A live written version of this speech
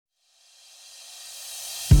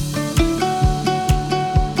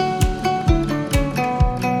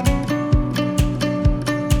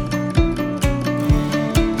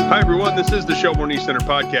everyone. This is the Shelbourne Knee Center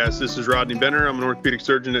podcast. This is Rodney Benner. I'm an orthopedic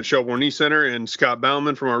surgeon at Shelbourne Knee Center, and Scott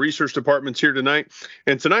Bauman from our research department's here tonight.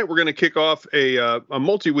 And tonight we're going to kick off a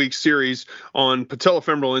multi-week series on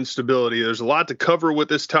patellofemoral instability. There's a lot to cover with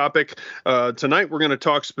this topic. Tonight we're going to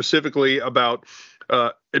talk specifically about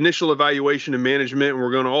initial evaluation and management, and we're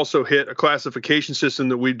going to also hit a classification system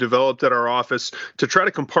that we've developed at our office to try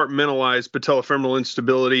to compartmentalize patellofemoral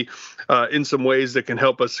instability in some ways that can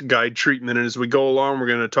help us guide treatment. And as we go along, we're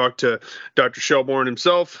going to talk to Dr. Shelbourne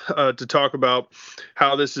himself to talk about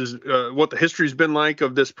how this is, what the history's been like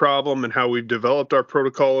of this problem and how we've developed our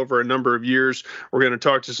protocol over a number of years. We're going to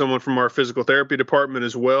talk to someone from our physical therapy department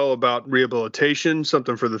as well about rehabilitation,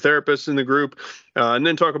 something for the therapists in the group, and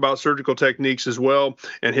then talk about surgical techniques as well,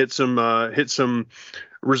 and hit some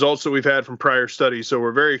results that we've had from prior studies. So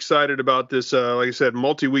we're very excited about this, like I said,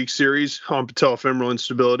 multi-week series on patellofemoral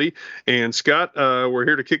instability. And Scott, we're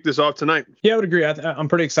here to kick this off tonight. Yeah, I would agree. I'm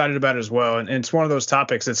pretty excited about it as well. And it's one of those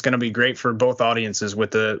topics that's going to be great for both audiences,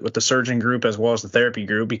 with the surgeon group as well as the therapy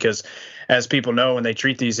group, because as people know, when they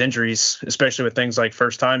treat these injuries, especially with things like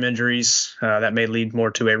first-time injuries, that may lead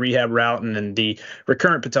more to a rehab route, and then the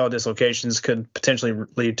recurrent patella dislocations could potentially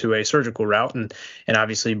lead to a surgical route. And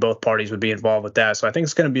obviously both parties would be involved with that. So I think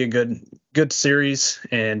it's going to be a good series,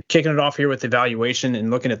 and kicking it off here with evaluation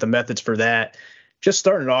and looking at the methods for that. Just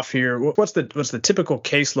starting off here, what's the typical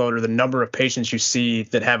caseload or the number of patients you see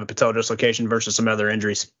that have a patella dislocation versus some other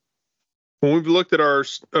injuries? When we've looked at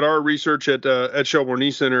our research at Shelbourne Knee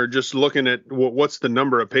Center, just looking at what's the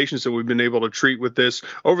number of patients that we've been able to treat with this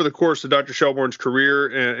over the course of Dr. Shelbourne's career,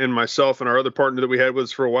 and myself and our other partner that we had with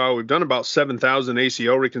us for a while, we've done about 7,000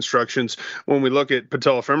 ACL reconstructions. When we look at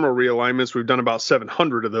patellofemoral realignments, we've done about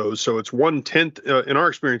 700 of those. So it's 1/10, in our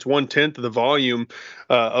experience, 1/10 of the volume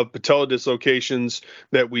of patella dislocations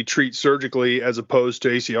that we treat surgically as opposed to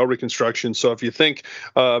ACL reconstruction. So if you think,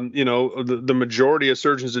 the majority of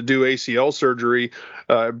surgeons that do ACL surgery,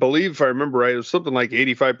 I believe, if I remember right, it was something like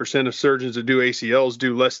 85% of surgeons that do ACLs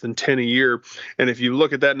do less than 10 a year. And if you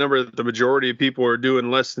look at that number, the majority of people are doing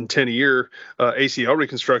less than 10 a year ACL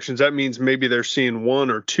reconstructions. That means maybe they're seeing 1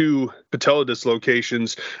 or 2 patella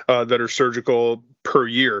dislocations that are surgical per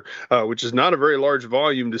year, which is not a very large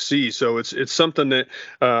volume to see. So it's something that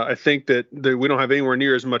I think that we don't have anywhere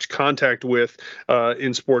near as much contact with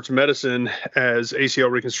in sports medicine as ACL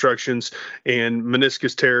reconstructions and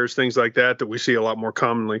meniscus tears, things like that we see a lot more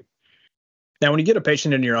commonly. Now, when you get a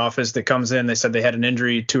patient in your office that comes in, they said they had an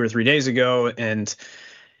injury 2 or 3 days ago, and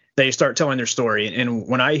they start telling their story. And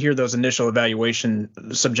when I hear those initial evaluation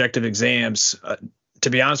subjective exams,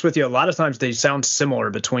 to be honest with you, a lot of times they sound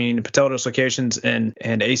similar between patella dislocations and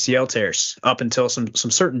ACL tears, up until some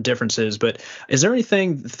certain differences. But is there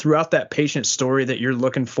anything throughout that patient story that you're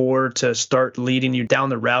looking for to start leading you down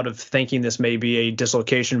the route of thinking this may be a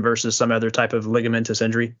dislocation versus some other type of ligamentous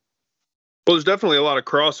injury? Well, there's definitely a lot of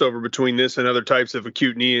crossover between this and other types of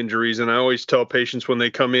acute knee injuries. And I always tell patients when they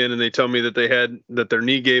come in and they tell me that their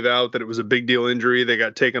knee gave out, that it was a big deal injury, they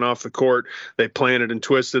got taken off the court, they planted and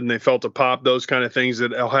twisted and they felt a pop, those kind of things that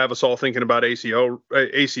will have us all thinking about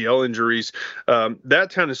ACL injuries. That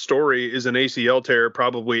kind of story is an ACL tear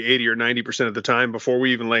probably 80 or 90% of the time. Before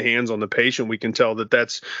we even lay hands on the patient, we can tell that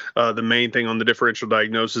that's the main thing on the differential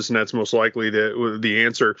diagnosis, and that's most likely the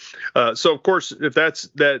answer. So of course, if that's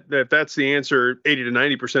the answer 80 to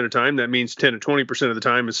 90% of the time, that means 10 to 20% of the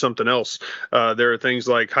time is something else. There are things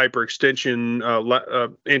like hyperextension,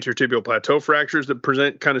 anterior tibial plateau fractures that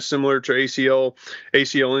present kind of similar to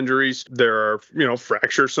ACL injuries. There are,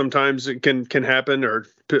 fractures sometimes that can happen, or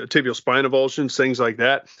tibial spine avulsions, things like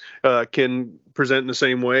that can present in the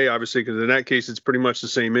same way, obviously, because in that case, it's pretty much the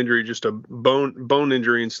same injury, just a bone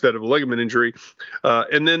injury instead of a ligament injury.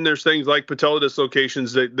 And then there's things like patella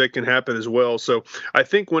dislocations that can happen as well. So I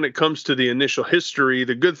think when it comes to the initial history,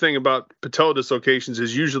 the good thing about patella dislocations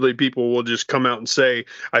is usually people will just come out and say,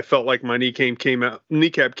 I felt like my kneecap came out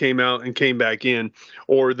and came back in,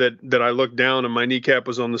 or that I looked down and my kneecap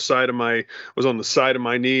was on the side of my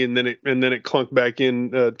knee, and then it clunked back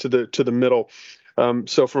in to the middle.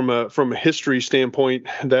 So from a history standpoint,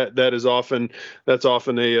 that's often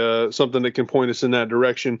something that can point us in that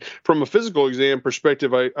direction. From a physical exam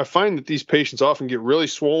perspective, I find that these patients often get really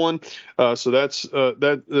swollen. So that's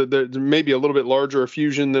maybe a little bit larger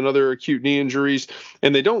effusion than other acute knee injuries,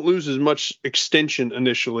 and they don't lose as much extension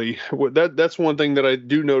initially. That's one thing that I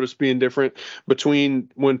do notice being different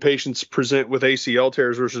between when patients present with ACL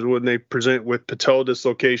tears versus when they present with patella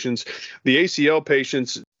dislocations. The ACL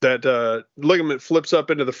patients that ligament flips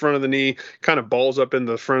up into the front of the knee, kind of balls up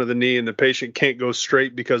into the front of the knee, and the patient can't go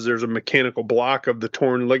straight because there's a mechanical block of the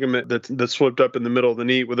torn ligament that's flipped up in the middle of the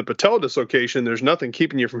knee. With a patella dislocation, there's nothing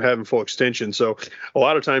keeping you from having full extension. So a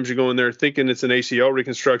lot of times you go in there thinking it's an ACL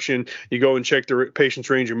reconstruction, you go and check the patient's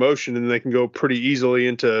range of motion, and they can go pretty easily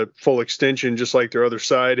into full extension just like their other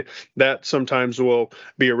side. That sometimes will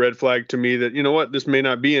be a red flag to me that, you know what, this may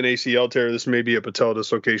not be an ACL tear, this may be a patella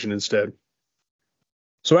dislocation instead.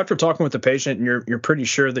 So after talking with the patient, and you're pretty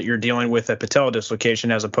sure that you're dealing with a patella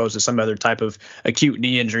dislocation as opposed to some other type of acute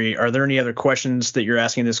knee injury, are there any other questions that you're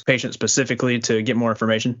asking this patient specifically to get more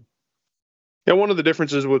information? Yeah, one of the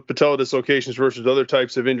differences with patella dislocations versus other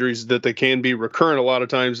types of injuries is that they can be recurrent a lot of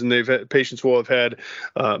times, and patients will have had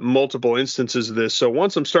multiple instances of this. So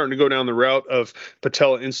once I'm starting to go down the route of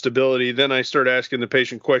patella instability, then I start asking the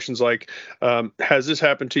patient questions like, has this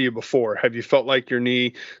happened to you before? Have you felt like your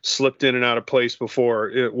knee slipped in and out of place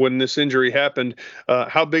before? When this injury happened,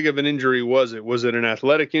 how big of an injury was it? Was it an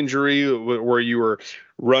athletic injury where you were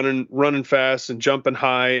running fast and jumping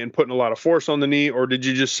high and putting a lot of force on the knee, or did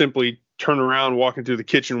you just simply turn around walking through the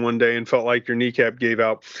kitchen one day and felt like your kneecap gave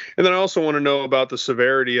out? And then I also want to know about the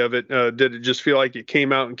severity of it. Did it just feel like it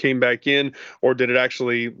came out and came back in, or did it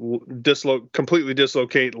actually completely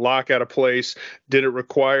dislocate, lock out of place? Did it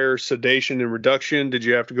require sedation and reduction? Did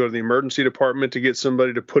you have to go to the emergency department to get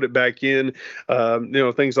somebody to put it back in?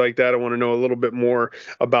 Things like that. I want to know a little bit more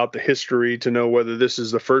about the history to know whether this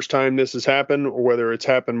is the first time this has happened or whether it's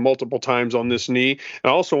happened multiple times on this knee.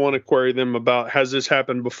 And I also want to query them about, has this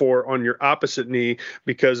happened before on your opposite knee?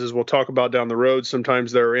 Because as we'll talk about down the road,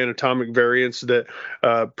 sometimes there are anatomic variants that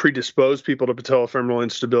predispose people to patellofemoral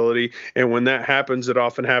instability. And when that happens, it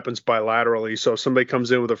often happens bilaterally. So if somebody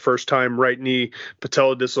comes in with a first time right knee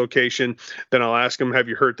patella dislocation, then I'll ask them, have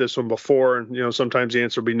you hurt this one before? And, sometimes the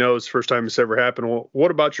answer will be no, it's the first time it's ever happened. Well,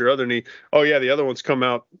 what about your other knee? Oh yeah, the other one's come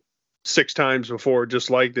out 6 times before just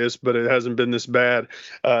like this, but it hasn't been this bad.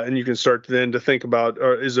 And you can start then to think about,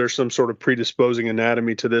 is there some sort of predisposing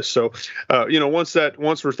anatomy to this? So,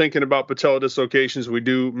 once we're thinking about patella dislocations, we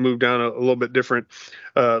do move down a little bit different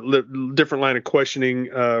line of questioning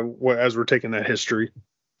as we're taking that history.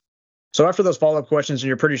 So after those follow-up questions, and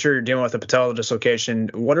you're pretty sure you're dealing with a patella dislocation,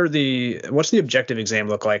 what's the objective exam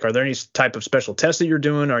look like? Are there any type of special tests that you're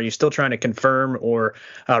doing? Are you still trying to confirm or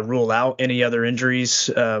rule out any other injuries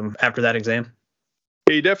after that exam?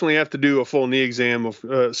 You definitely have to do a full knee exam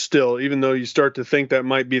of still, even though you start to think that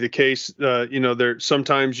might be the case. There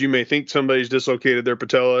sometimes you may think somebody's dislocated their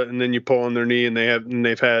patella, and then you pull on their knee and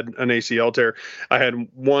they've had an ACL tear. I had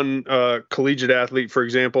one collegiate athlete, for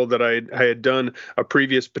example, that I had done a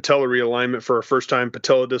previous patella realignment for a first time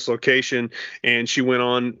patella dislocation, and she went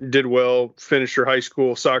on, did well, finished her high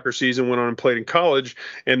school soccer season, went on and played in college,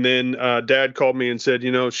 and then dad called me and said,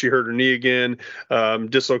 she hurt her knee again,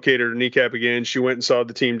 dislocated her kneecap again. She went and saw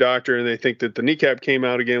the team doctor, and they think that the kneecap came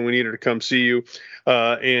out again. We need her to come see you.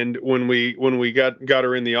 And when we got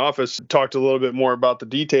her in the office, talked a little bit more about the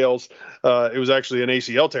details. It was actually an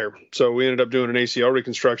ACL tear. So we ended up doing an ACL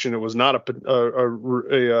reconstruction. It was not a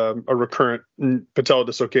recurrent patella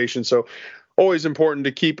dislocation. So always important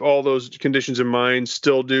to keep all those conditions in mind.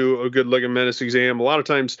 Still do a good ligamentous exam. A lot of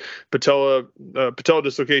times patella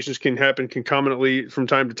dislocations can happen concomitantly from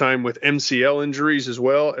time to time with MCL injuries as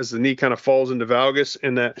well, as the knee kind of falls into valgus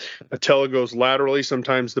and that patella goes laterally.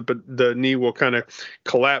 Sometimes the knee will kind of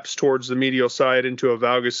collapse towards the medial side into a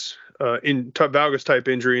valgus type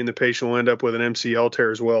injury, and the patient will end up with an MCL tear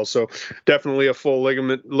as well. So definitely a full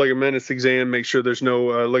ligamentous exam. Make sure there's no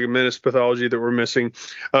ligamentous pathology that we're missing.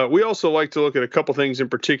 We also like to look at a couple things in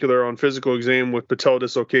particular on physical exam with patella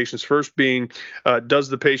dislocations. First being, does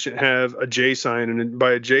the patient have a J sign? And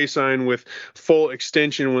by a J sign with full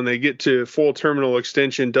extension, when they get to full terminal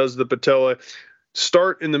extension, does the patella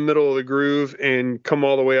start in the middle of the groove and come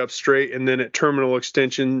all the way up straight, and then at terminal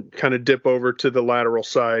extension kind of dip over to the lateral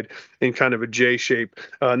side in kind of a J shape.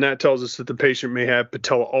 And that tells us that the patient may have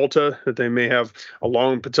patella alta, that they may have a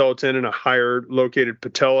long patella tendon, a higher located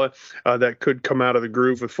patella that could come out of the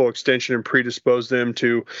groove with full extension and predispose them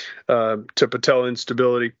to patella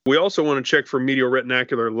instability. We also want to check for medial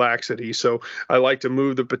retinacular laxity. So I like to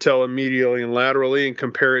move the patella medially and laterally and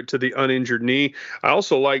compare it to the uninjured knee. I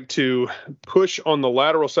also like to push on the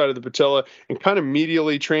lateral side of the patella and kind of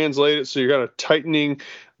medially translate it. So you're kind of tightening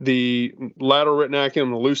the lateral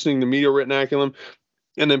retinaculum, loosening the medial retinaculum.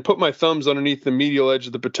 and then put my thumbs underneath the medial edge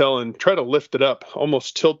of the patella and try to lift it up,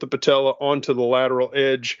 almost tilt the patella onto the lateral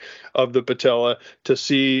edge of the patella to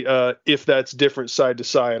see if that's different side to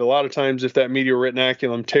side. A lot of times, if that medial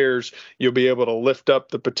retinaculum tears, you'll be able to lift up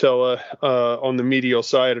the patella on the medial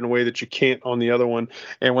side in a way that you can't on the other one.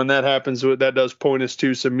 And when that happens, that does point us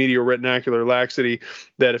to some medial retinacular laxity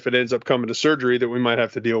that, if it ends up coming to surgery, that we might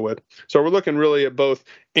have to deal with. So we're looking really at both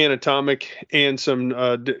anatomic and some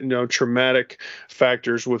traumatic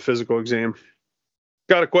factors with physical exam.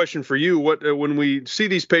 Got a question for you. When we see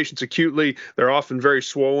these patients acutely, they're often very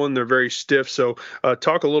swollen, they're very stiff. So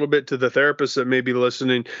talk a little bit to the therapists that may be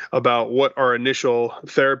listening about what our initial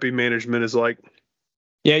therapy management is like.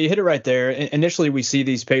 Yeah, you hit it right there. Initially, we see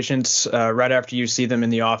these patients right after you see them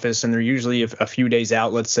in the office, and they're usually a few days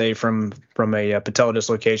out, let's say, from a patella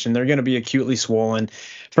dislocation. They're going to be acutely swollen.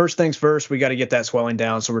 First things first, we got to get that swelling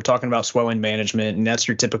down. So we're talking about swelling management, and that's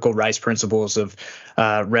your typical Rice principles of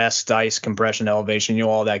rest, ice, compression, elevation,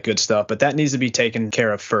 all that good stuff. But that needs to be taken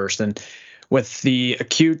care of first. And with the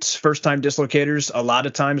acute first-time dislocators, a lot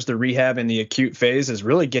of times the rehab in the acute phase is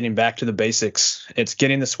really getting back to the basics. It's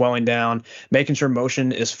getting the swelling down, making sure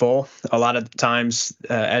motion is full. A lot of times,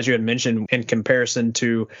 as you had mentioned, in comparison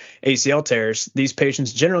to ACL tears, these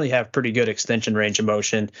patients generally have pretty good extension range of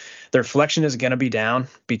motion. Their flexion is going to be down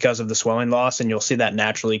because of the swelling loss, and you'll see that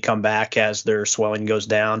naturally come back as their swelling goes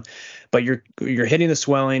down. But you're hitting the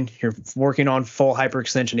swelling, you're working on full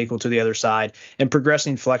hyperextension equal to the other side, and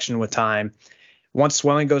progressing flexion with time. Once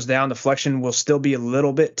swelling goes down, the flexion will still be a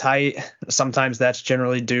little bit tight. Sometimes that's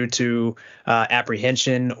generally due to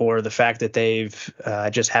apprehension or the fact that they've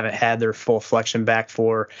just haven't had their full flexion back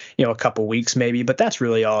for a couple weeks maybe. But that's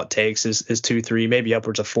really all it takes is 2, 3, maybe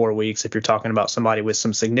upwards of 4 weeks if you're talking about somebody with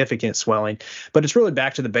some significant swelling. But it's really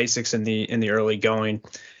back to the basics in the early going.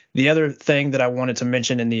 The other thing that I wanted to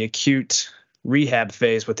mention in the acute rehab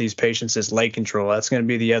phase with these patients is leg control. That's going to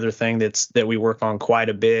be the other thing that we work on quite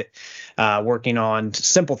a bit, working on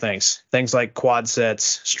simple things like quad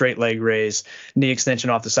sets, straight leg raise, knee extension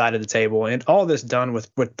off the side of the table, and all this done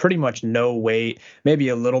with pretty much no weight, maybe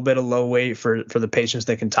a little bit of low weight for the patients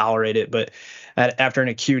that can tolerate it. But after an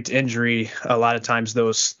acute injury, a lot of times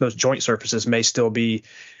those joint surfaces may still be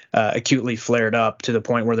acutely flared up to the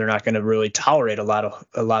point where they're not going to really tolerate a lot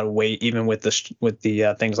of weight, even with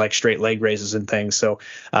the things like straight leg raises and things. So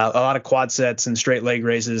a lot of quad sets and straight leg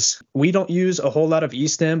raises. We don't use a whole lot of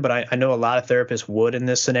E-stim, but I know a lot of therapists would in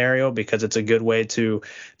this scenario because it's a good way to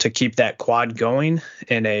keep that quad going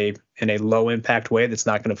in a low impact way that's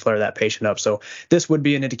not going to flare that patient up. So this would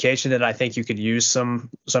be an indication that I think you could use some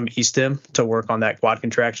E-stim to work on that quad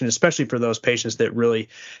contraction, especially for those patients that really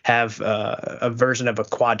have a version of a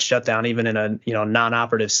quad shutdown, even in a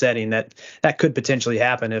non-operative setting. That could potentially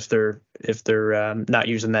happen if they're not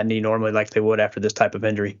using that knee normally like they would after this type of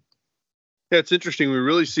injury. Yeah, it's interesting. We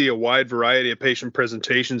really see a wide variety of patient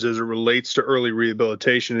presentations as it relates to early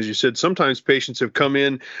rehabilitation. As you said, sometimes patients have come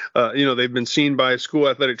in, they've been seen by a school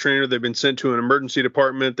athletic trainer, they've been sent to an emergency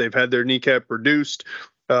department, they've had their kneecap reduced.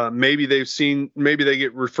 Maybe they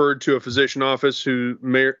get referred to a physician office to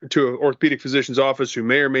an orthopedic physician's office who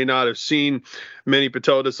may or may not have seen many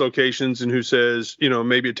patella dislocations, and who says,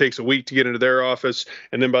 maybe it takes a week to get into their office.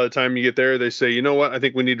 And then by the time you get there, they say, you know what, I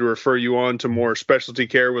think we need to refer you on to more specialty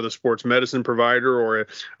care with a sports medicine provider or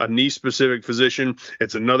a knee specific physician.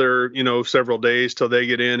 It's another, several days till they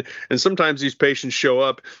get in. And sometimes these patients show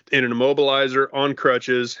up in an immobilizer on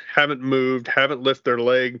crutches, haven't moved, haven't lifted their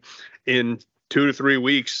leg in 2 to 3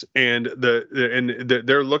 weeks, and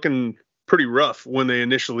they're looking pretty rough when they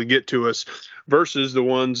initially get to us, versus the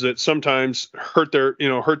ones that sometimes hurt their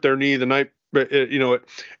knee the night at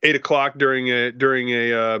 8:00 during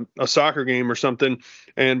a soccer game or something,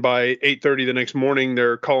 and by 8:30 the next morning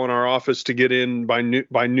they're calling our office to get in by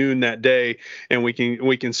noon that day, and we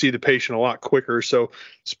can see the patient a lot quicker. So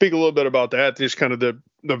speak a little bit about that, just kind of the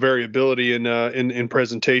variability in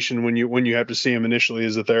presentation when you have to see them initially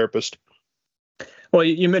as a therapist. Well,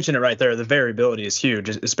 you mentioned it right there. The variability is huge,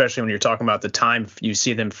 especially when you're talking about the time you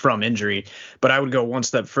see them from injury. But I would go one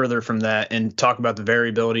step further from that and talk about the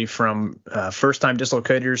variability from first-time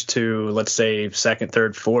dislocators to, let's say, second,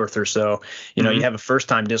 third, fourth or so. You have a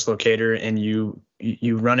first-time dislocator and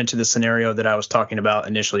you run into the scenario that I was talking about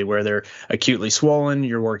initially, where they're acutely swollen.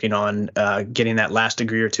 You're working on getting that last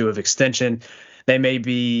degree or two of extension. They may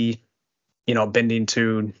be, bending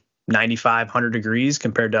to 95, 100 degrees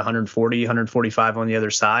compared to 140, 145 on the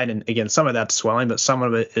other side. And again, some of that's swelling, but some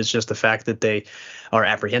of it is just the fact that they are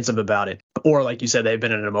apprehensive about it. Or like you said, they've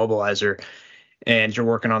been in an immobilizer and you're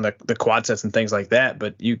working on the quad sets and things like that.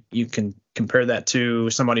 But you can compare that to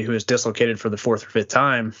somebody who is dislocated for the fourth or fifth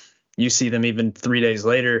time. you see them even 3 days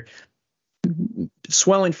later,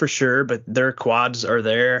 swelling for sure, but their quads are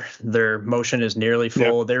there. Their motion is nearly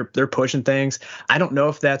full. Yeah. They're pushing things. I don't know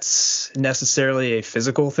if that's necessarily a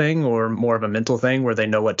physical thing or more of a mental thing where they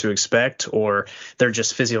know what to expect, or they're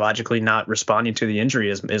just physiologically not responding to the injury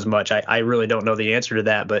as much. I really don't know the answer to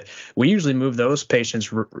that, but we usually move those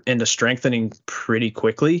patients into strengthening pretty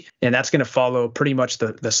quickly. And that's going to follow pretty much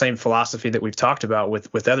the same philosophy that we've talked about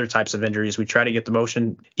with other types of injuries. We try to get the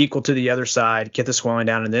motion equal to the other side, get the swelling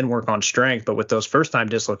down, and then work on strength. But with those first-time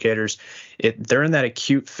dislocators, they're in that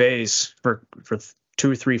acute phase for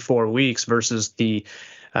 2, 3, 4 weeks versus the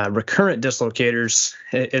recurrent dislocators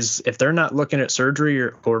is if they're not looking at surgery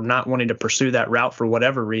or not wanting to pursue that route for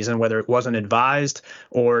whatever reason, whether it wasn't advised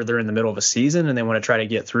or they're in the middle of a season and they want to try to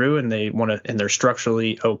get through and they're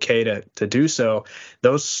structurally okay to do so,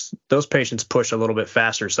 those patients push a little bit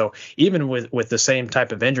faster. So even with the same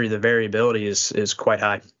type of injury, the variability is quite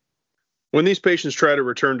high. When these patients try to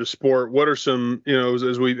return to sport, what are some,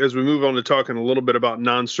 as we move on to talking a little bit about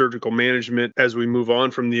non-surgical management as we move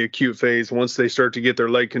on from the acute phase, once they start to get their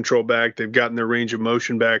leg control back, they've gotten their range of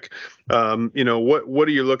motion back, what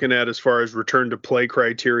are you looking at as far as return to play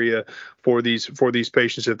criteria for these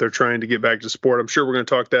patients if they're trying to get back to sport? I'm sure we're going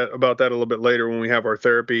to talk about that a little bit later when we have our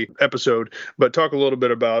therapy episode, but talk a little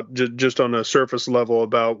bit about just on a surface level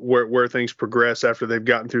about where things progress after they've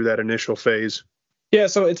gotten through that initial phase. Yeah,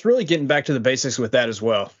 so it's really getting back to the basics with that as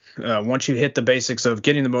well. Once you hit the basics of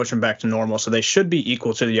getting the motion back to normal, so they should be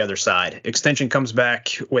equal to the other side. Extension comes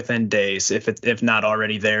back within days, if not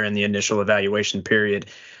already there in the initial evaluation period.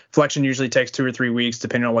 Flexion usually takes 2 or 3 weeks,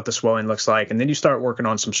 depending on what the swelling looks like. And then you start working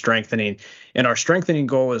on some strengthening. And our strengthening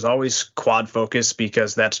goal is always quad focus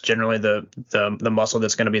because that's generally the muscle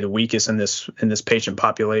that's going to be the weakest in this patient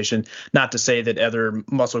population. Not to say that other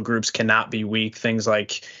muscle groups cannot be weak, things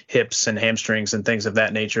like hips and hamstrings and things of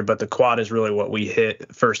that nature, but the quad is really what we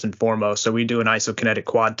hit first and foremost. So we do an isokinetic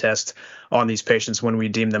quad test on these patients when we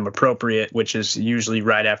deem them appropriate, which is usually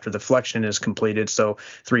right after the flexion is completed. So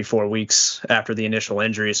 3-4 weeks after the initial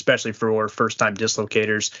injury, especially for first-time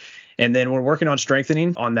dislocators. And then we're working on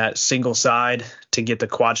strengthening on that single side to get the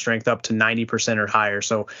quad strength up to 90% or higher.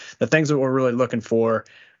 So the things that we're really looking for: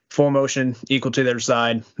 full motion equal to the other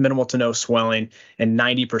side, minimal to no swelling, and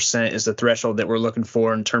 90% is the threshold that we're looking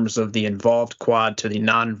for in terms of the involved quad to the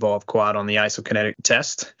non-involved quad on the isokinetic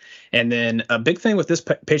test. And then a big thing with this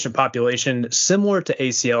patient population, similar to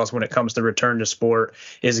ACLs when it comes to return to sport,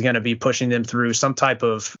 is going to be pushing them through some type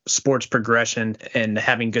of sports progression and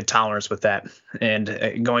having good tolerance with that.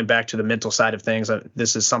 And going back to the mental side of things,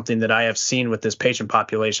 this is something that I have seen with this patient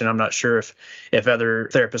population. I'm not sure if other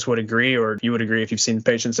therapists would agree, or you would agree if you've seen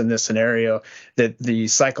patients in this scenario, that the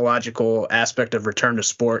psychological aspect of return to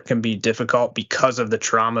sport can be difficult because of the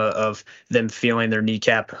trauma of them feeling their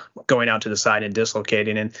kneecap going out to the side and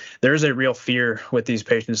dislocating. And there's a real fear with these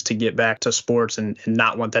patients to get back to sports and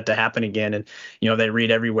not want that to happen again. And, they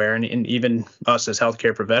read everywhere. And even us as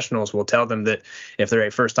healthcare professionals will tell them that if they're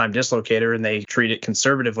a first-time dislocator and they treat it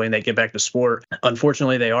conservatively and they get back to sport,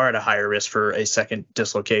 unfortunately, they are at a higher risk for a second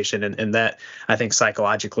dislocation. And that, I think,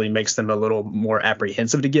 psychologically makes them a little more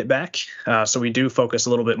apprehensive to get back. So we do focus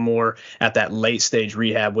a little bit more at that late stage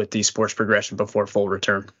rehab with the sports progression before full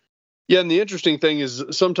return. Yeah, and the interesting thing is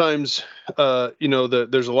sometimes,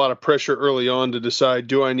 there's a lot of pressure early on to decide,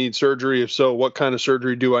 do I need surgery? If so, what kind of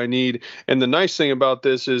surgery do I need? And the nice thing about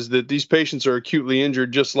this is that these patients are acutely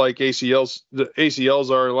injured, just like ACLs. The ACLs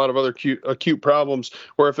are a lot of other acute problems,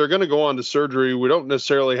 where if they're going to go on to surgery, we don't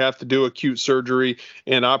necessarily have to do acute surgery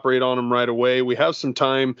and operate on them right away. We have some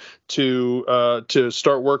time to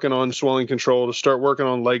start working on swelling control, to start working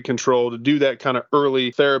on leg control, to do that kind of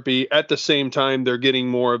early therapy. At the same time, they're getting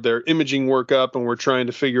more of their imaging work up, and we're trying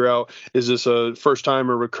to figure out, is this a first time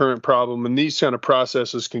or recurrent problem? And these kind of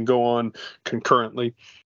processes can go on concurrently.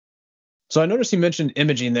 So I noticed you mentioned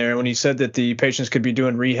imaging there when you said that the patients could be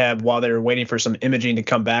doing rehab while they're waiting for some imaging to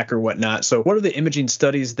come back or whatnot. So what are the imaging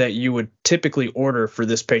studies that you would typically order for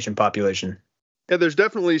this patient population? Yeah, there's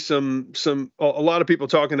definitely a lot of people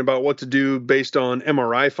talking about what to do based on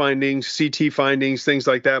MRI findings, CT findings, things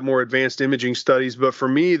like that, more advanced imaging studies. But for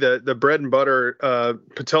me, the bread and butter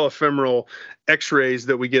patellofemoral X-rays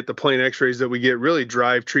that we get, the plain X-rays that we get, really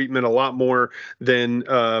drive treatment a lot more than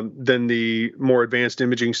the more advanced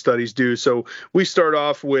imaging studies do. So we start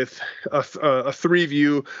off with a 3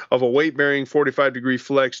 view of a weight-bearing 45-degree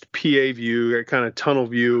flexed PA view, a kind of tunnel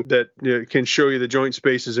view that can show you the joint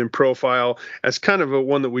spaces in profile, as kind of a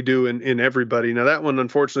one that we do in everybody. Now that one,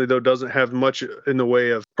 unfortunately, though, doesn't have much in the way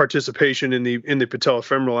of participation in the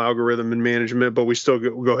patellofemoral algorithm and management, but we still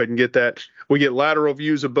go ahead and get that. We get lateral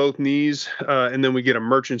views of both knees, and then we get a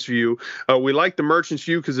merchant's view. We like the merchant's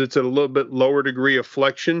view because it's at a little bit lower degree of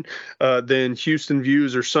flexion than Houston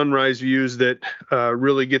views or sunrise views that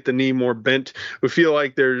really get the knee more bent. We feel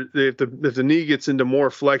like if the knee gets into more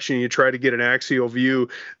flexion, you try to get an axial view,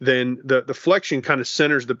 then the flexion kind of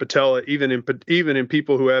centers the patella, even in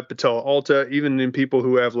people who have patella alta, even in people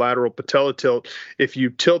who have lateral patella tilt. If you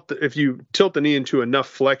tilt the knee into enough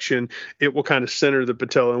flexion, it will kind of center the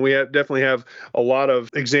patella. And we definitely have a lot of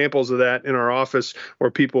examples of that in our office where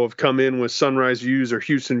people have come in with sunrise views or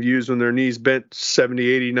Houston views when their knees bent 70,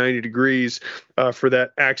 80, 90 degrees for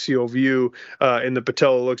that axial view, and the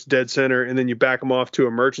patella looks dead center, and then you back them off to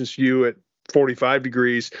a merchant's view at 45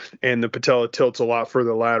 degrees and the patella tilts a lot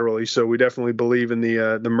further laterally. So we definitely believe in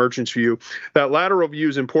the merchant's view. That lateral view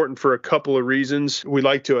is important for a couple of reasons. We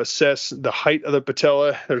like to assess the height of the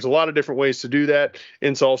patella. There's a lot of different ways to do that.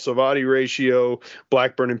 Insall-Savati ratio,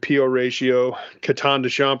 Blackburn and Pio ratio,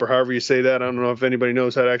 Catan-Deschamps, or however you say that. I don't know if anybody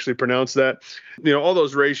knows how to actually pronounce that. All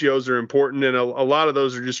those ratios are important, and a lot of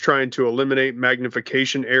those are just trying to eliminate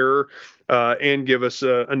magnification error and give us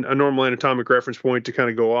a normal anatomic reference point to kind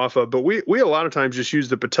of go off of. But we a lot of times just use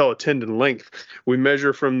the patella tendon length. We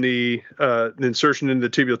measure from the insertion into the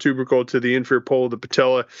tibial tubercle to the inferior pole of the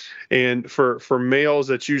patella. And for males,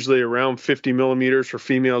 that's usually around 50 millimeters. For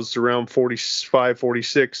females, it's around 45,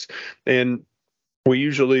 46. And we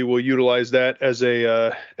usually will utilize that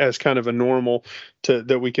as kind of a normal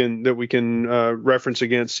that we can reference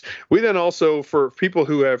against. We then also, for people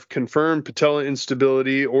who have confirmed patella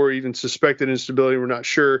instability or even suspected instability, we're not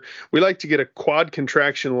sure, we like to get a quad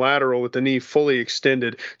contraction lateral with the knee fully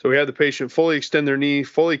extended. So we have the patient fully extend their knee,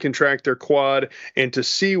 fully contract their quad, and to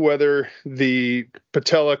see whether the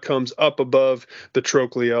patella comes up above the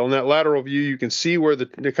trochlea. On that lateral view, you can see where the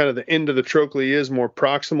kind of the end of the trochlea is more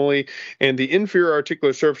proximally, and the inferior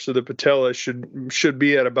articular surface of the patella should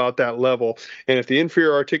be at about that level. And if the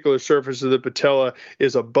inferior articular surface of the patella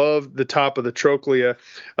is above the top of the trochlea,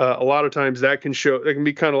 a lot of times that can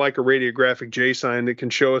be kind of like a radiographic J sign that can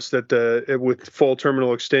show us that with full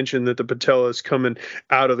terminal extension that the patella is coming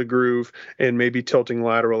out of the groove and maybe tilting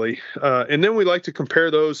laterally. And then we like to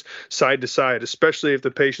compare those side to side, especially if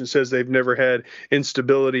the patient says they've never had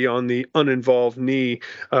instability on the uninvolved knee.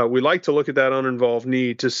 We like to look at that uninvolved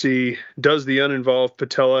knee to see, does the uninvolved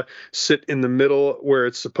patella sit in the middle where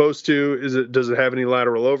it's supposed to? Does it have any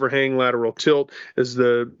lateral overhang, lateral tilt? Is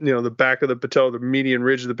the back of the patella, the median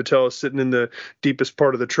ridge of the patella, sitting in the deepest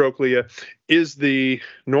part of the trochlea? Is the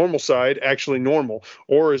normal side actually normal,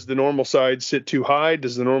 or is the normal side sit too high?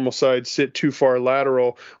 Does the normal side sit too far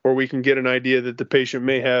lateral, or we can get an idea that the patient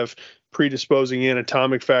may have predisposing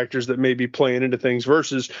anatomic factors that may be playing into things,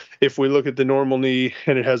 versus if we look at the normal knee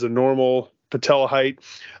and it has a normal patella height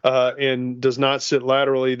and does not sit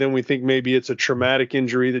laterally, then we think maybe it's a traumatic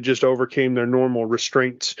injury that just overcame their normal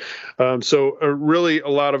restraints. So really a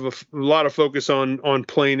lot of focus on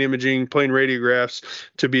plain imaging, plain radiographs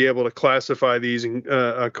to be able to classify these and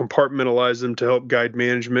compartmentalize them to help guide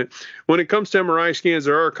management. When it comes to MRI scans,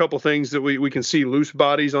 there are a couple things that we can see loose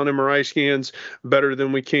bodies on MRI scans better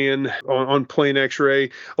than we can on plain X-ray.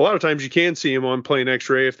 A lot of times you can see them on plain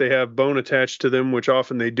X-ray if they have bone attached to them, which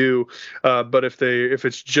often they do. But if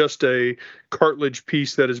it's just a cartilage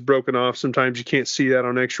piece that is broken off, sometimes you can't see that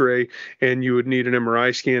on X-ray, and you would need an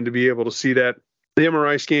MRI scan to be able to see that. The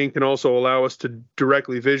MRI scan can also allow us to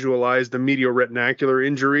directly visualize the medial retinacular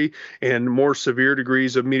injury, and more severe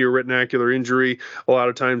degrees of medial retinacular injury a lot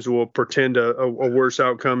of times will portend a worse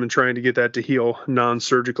outcome and trying to get that to heal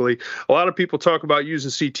non-surgically. A lot of people talk about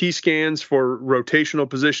using CT scans for rotational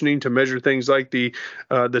positioning to measure things like the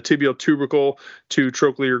tibial tubercle to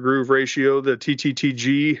trochlear groove ratio, the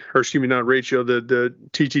TTTG, or excuse me, not ratio, the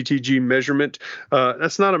TTTG measurement.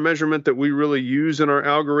 That's not a measurement that we really use in our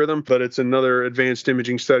algorithm, but it's another advanced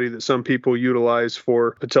imaging study that some people utilize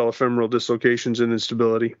for patellofemoral dislocations and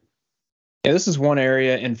instability. Yeah, this is one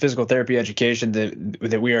area in physical therapy education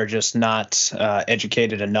that we are just not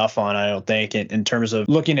educated enough on, I don't think, in terms of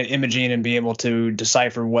looking at imaging and being able to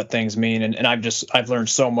decipher what things mean. And I've learned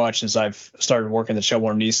so much since I've started working at the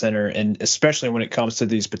Shelbourne Knee Center, and especially when it comes to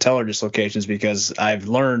these patellar dislocations, because I've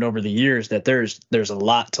learned over the years that there's a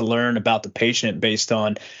lot to learn about the patient based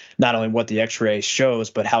on not only what the X-ray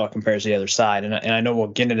shows, but how it compares to the other side. And I know we'll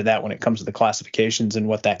get into that when it comes to the classifications and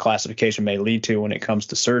what that classification may lead to when it comes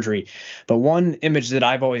to surgery. But one image that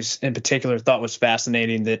I've always in particular thought was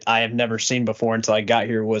fascinating that I have never seen before until I got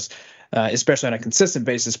here was especially on a consistent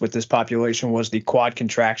basis with this population, was the quad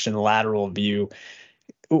contraction lateral view.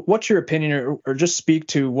 What's your opinion, or just speak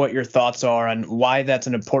to what your thoughts are on why that's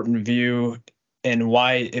an important view and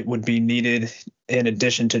why it would be needed in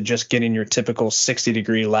addition to just getting your typical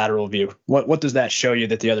 60-degree lateral view? What does that show you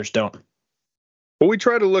that the others don't? Well, we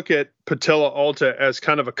try to look at patella alta as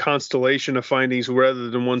kind of a constellation of findings rather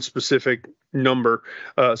than one specific number.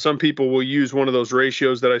 Some people will use one of those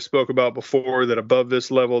ratios that I spoke about before, that above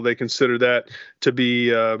this level they consider that to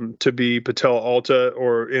be patella alta,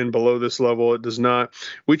 or in below this level it does not.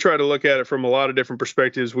 We try to look at it from a lot of different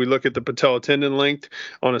perspectives. We look at the patella tendon length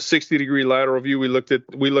on a 60-degree lateral view. We look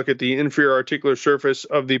at the inferior articular surface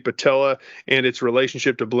of the patella and its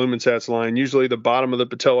relationship to Blumensatz's line. Usually the bottom of the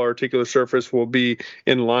patella articular surface will be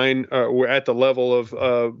in line. We're at the level of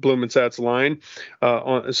Blumensatz's line,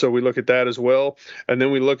 so we look at that as well. And then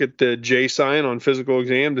we look at the J sign on physical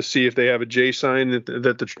exam to see if they have a J sign that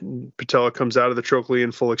the patella comes out of the trochlea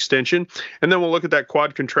in full extension. And then we'll look at that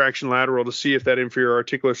quad contraction lateral to see if that inferior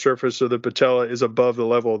articular surface of the patella is above the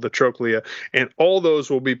level of the trochlea. And all those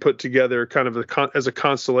will be put together kind of as a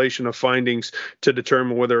constellation of findings to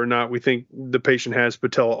determine whether or not we think the patient has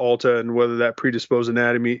patella alta, and whether that predisposing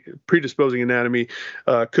anatomy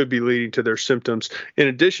could be leading to their symptoms. In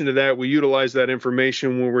addition to that, we utilize that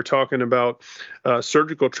information when we're talking about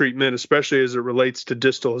surgical treatment, especially as it relates to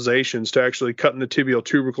distalizations, to actually cutting the tibial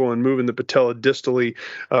tubercle and moving the patella distally.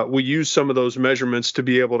 We use some of those measurements to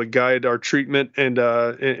be able to guide our treatment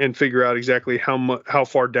and figure out exactly how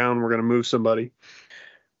far down we're going to move somebody.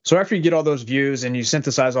 So after you get all those views and you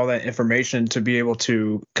synthesize all that information to be able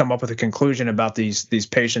to come up with a conclusion about these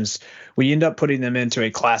patients, we end up putting them into a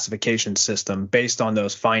classification system based on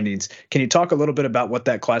those findings. Can you talk a little bit about what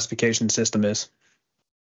that classification system is?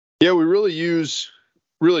 Yeah, we really use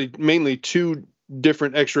mainly two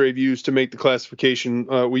different x-ray views to make the classification.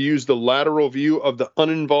 We use the lateral view of the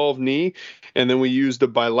uninvolved knee, and then we use the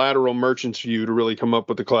bilateral Merchant's view to really come up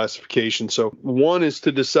with the classification. So one is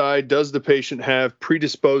to decide, does the patient have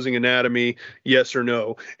predisposing anatomy, yes or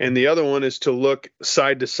no? And the other one is to look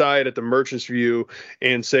side to side at the Merchant's view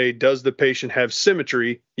and say, does the patient have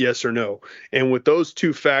symmetry, yes or no? And with those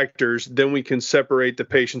two factors, then we can separate the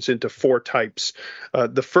patients into four types.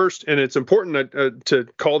 The first, and it's important to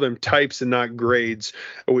call them types and not grades.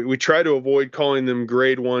 We try to avoid calling them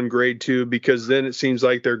grade 1, grade 2, because then it seems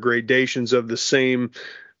like they're gradations of the same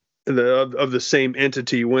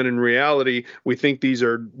entity, when in reality we think these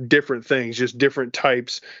are different things, just different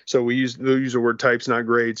types. So we use the word types, not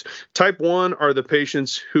grades. Type 1 are the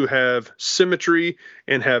patients who have symmetry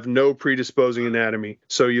and have no predisposing anatomy.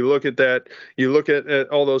 So you look at that, you look at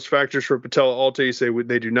all those factors for patella alta, you say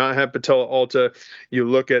they do not have patella alta. You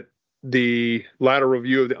look at the lateral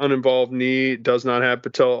view of the uninvolved knee, does not have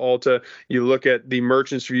patella alta. You look at the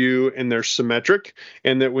Merchant's view and they're symmetric.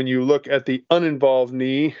 And that when you look at the uninvolved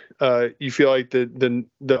knee, you feel like the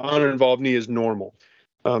uninvolved knee is normal.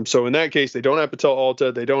 So in that case, they don't have patella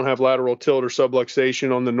alta, they don't have lateral tilt or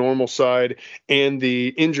subluxation on the normal side, and the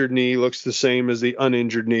injured knee looks the same as the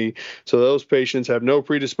uninjured knee. So those patients have no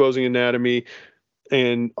predisposing anatomy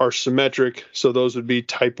and are symmetric. So those would be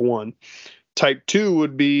type 1. Type 2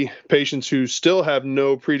 would be patients who still have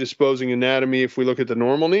no predisposing anatomy if we look at the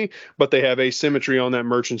normal knee, but they have asymmetry on that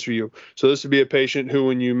Merchant's view. So this would be a patient who,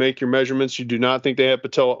 when you make your measurements, you do not think they have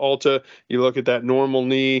patella alta. You look at that normal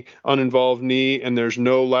knee, uninvolved knee, and there's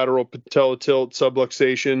no lateral patella tilt,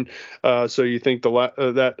 subluxation. So you think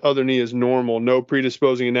that other knee is normal, no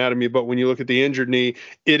predisposing anatomy. But when you look at the injured knee,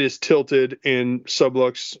 it is tilted and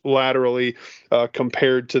sublux laterally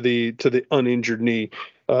compared to the uninjured knee.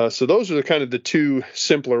 So those are the two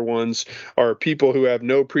simpler ones, are people who have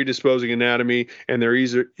no predisposing anatomy and they're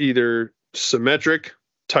either symmetric,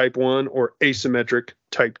 type 1, or asymmetric,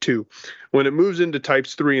 type 2. When it moves into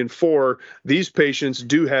types 3 and 4, these patients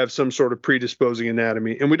do have some sort of predisposing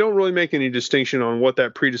anatomy, and we don't really make any distinction on what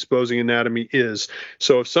that predisposing anatomy is.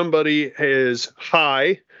 So if somebody is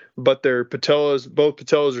high, but both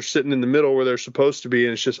patellas are sitting in the middle where they're supposed to be,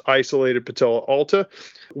 and it's just isolated patella alta,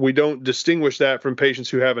 we don't distinguish that from patients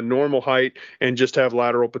who have a normal height and just have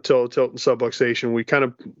lateral patella tilt and subluxation. We kind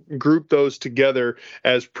of group those together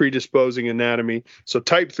as predisposing anatomy. So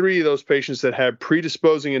type 3, those patients that have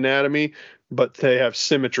predisposing anatomy, but they have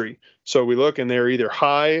symmetry. So we look and they're either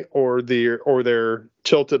high or they're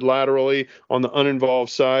tilted laterally on the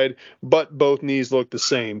uninvolved side, but both knees look the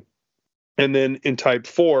same. And then in type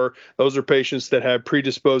 4, those are patients that have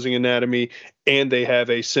predisposing anatomy and they have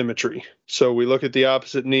asymmetry. So we look at the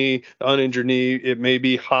opposite knee, the uninjured knee, it may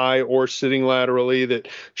be high or sitting laterally, that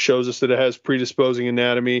shows us that it has predisposing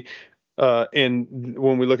anatomy. And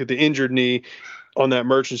when we look at the injured knee, on that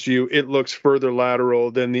merchant's view, it looks further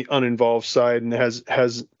lateral than the uninvolved side and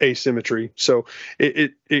has asymmetry. So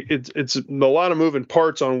it's a lot of moving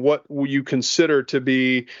parts on what you consider to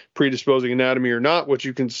be predisposing anatomy or not, what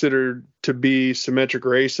you consider to be symmetric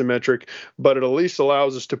or asymmetric, but it at least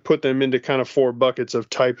allows us to put them into kind of 4 buckets of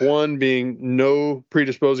type 1 being no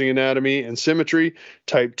predisposing anatomy and symmetry,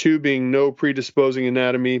 type 2 being no predisposing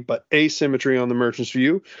anatomy but asymmetry on the merchant's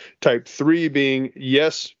view, type 3 being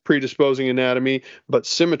yes predisposing anatomy but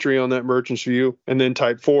symmetry on that merchant's view, and then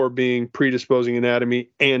type 4 being predisposing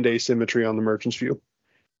anatomy and asymmetry on the merchant's view.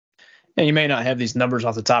 And you may not have these numbers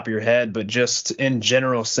off the top of your head, but just in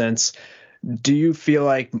general sense, do you feel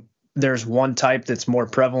like there's one type that's more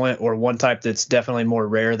prevalent or one type that's definitely more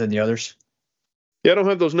rare than the others? Yeah, I don't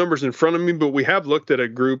have those numbers in front of me, but we have looked at a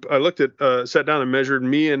group. I looked at, sat down and measured.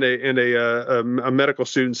 Me and a medical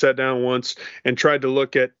student sat down once and tried to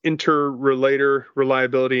look at inter-relator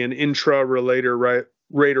reliability and intra-relator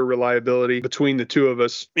rater reliability between the two of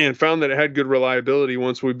us, and found that it had good reliability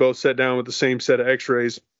once we both sat down with the same set of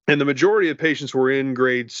X-rays. And the majority of patients were in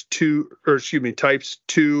types 2.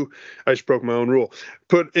 I just broke my own rule.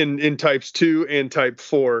 Put in types 2 and type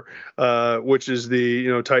 4, which is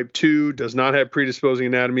type 2 does not have predisposing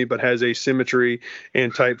anatomy but has asymmetry,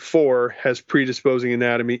 and type 4 has predisposing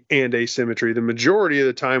anatomy and asymmetry. The majority of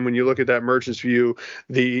the time when you look at that merchant's view,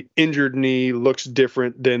 the injured knee looks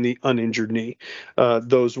different than the uninjured knee.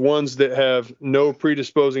 Those ones that have no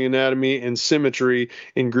predisposing anatomy and symmetry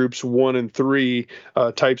in groups 1 and 3,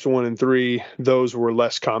 types 1 and 3, those were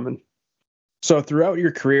less common. So throughout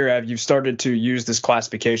your career, you've started to use this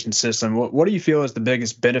classification system. What do you feel is the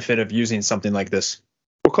biggest benefit of using something like this?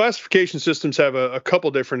 Well, classification systems have a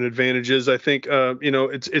couple different advantages. I think,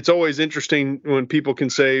 it's always interesting when people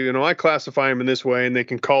can say, I classify them in this way, and they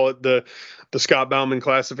can call it the Scott Bauman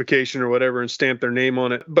classification or whatever and stamp their name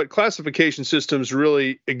on it. But classification systems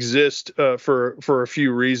really exist for a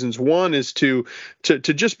few reasons. One is to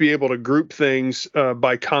just be able to group things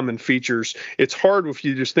by common features. It's hard if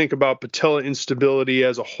you just think about patella instability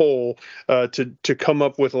as a whole to come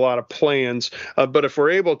up with a lot of plans. But if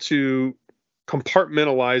we're able to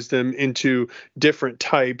compartmentalize them into different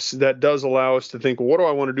types, that does allow us to think, well, what do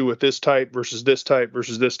I want to do with this type versus this type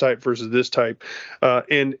versus this type versus this type?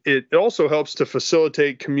 And it also helps to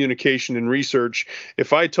facilitate communication and research.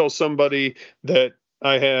 If I tell somebody that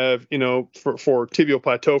I have, for tibial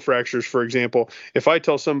plateau fractures, for example, if I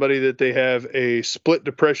tell somebody that they have a split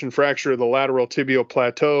depression fracture of the lateral tibial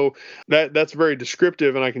plateau, that's very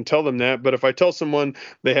descriptive, and I can tell them that. But if I tell someone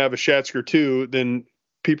they have a Schatzker 2, then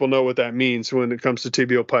people know what that means when it comes to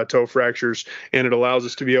tibial plateau fractures, and it allows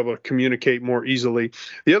us to be able to communicate more easily.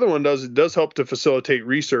 The other one does help to facilitate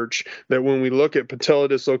research, that when we look at patella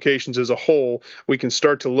dislocations as a whole, we can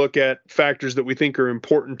start to look at factors that we think are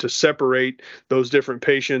important to separate those different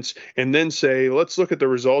patients, and then say, let's look at the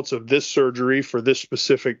results of this surgery for this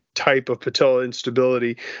specific type of patella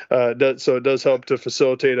instability. So it does help to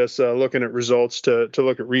facilitate us looking at results to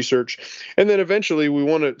look at research. And then eventually we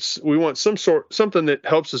want something that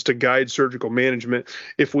helps us to guide surgical management.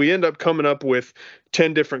 If we end up coming up with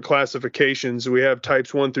 10 different classifications, we have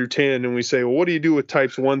types 1 through 10, and we say, well, what do you do with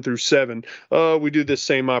types 1 through 7? We do this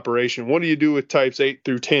same operation. What do you do with types 8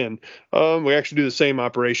 through 10? We actually do the same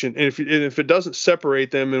operation. And if it doesn't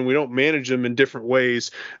separate them and we don't manage them in different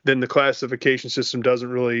ways, then the classification system doesn't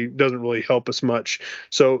really help us much.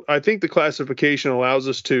 So I think the classification allows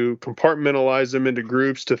us to compartmentalize them into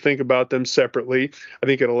groups, to think about them separately. I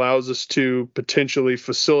think it allows us to potentially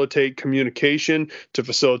facilitate communication, to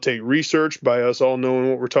facilitate research by us all knowing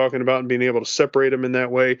what we're talking about and being able to separate them in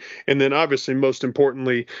that way. And then obviously, most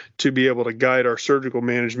importantly, to be able to guide our surgical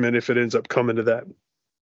management if it ends up coming to that.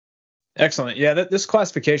 Excellent. Yeah, this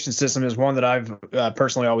classification system is one that I've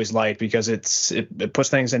personally always liked, because it puts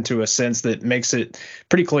things into a sense that makes it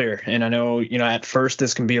pretty clear. And I know, at first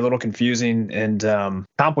this can be a little confusing and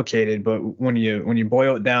complicated, but when you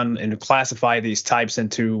boil it down and classify these types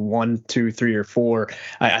into 1, 2, 3, or 4,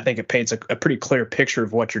 I think it paints a pretty clear picture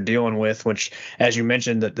of what you're dealing with, which, as you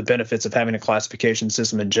mentioned, that the benefits of having a classification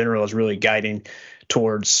system in general is really guiding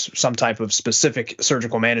towards some type of specific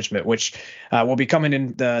surgical management, which will be coming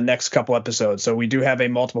in the next couple episodes. So we do have a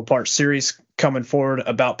multiple part series coming forward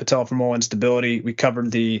about patellofemoral instability. We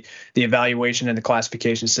covered the evaluation and the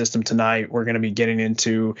classification system tonight. We're going to be getting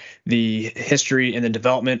into the history and the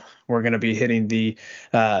development. We're going to be hitting the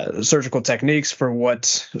surgical techniques for what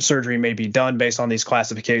surgery may be done based on these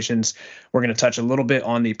classifications. We're going to touch a little bit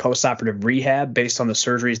on the postoperative rehab based on the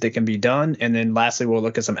surgeries that can be done. And then lastly, we'll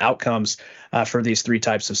look at some outcomes for these 3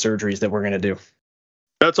 types of surgeries that we're going to do.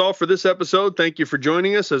 That's all for this episode. Thank you for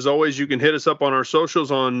joining us. As always, you can hit us up on our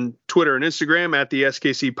socials on Twitter and Instagram at the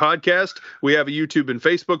SKC Podcast. We have a YouTube and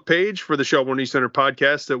Facebook page for the Shelbourne Knee Center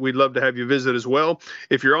Podcast that we'd love to have you visit as well.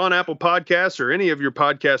 If you're on Apple Podcasts or any of your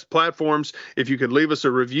podcast platforms, if you could leave us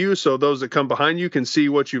a review so those that come behind you can see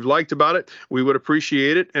what you've liked about it, we would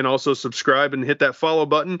appreciate it. And also subscribe and hit that follow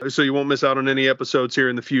button so you won't miss out on any episodes here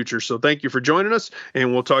in the future. So thank you for joining us,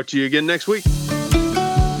 and we'll talk to you again next week.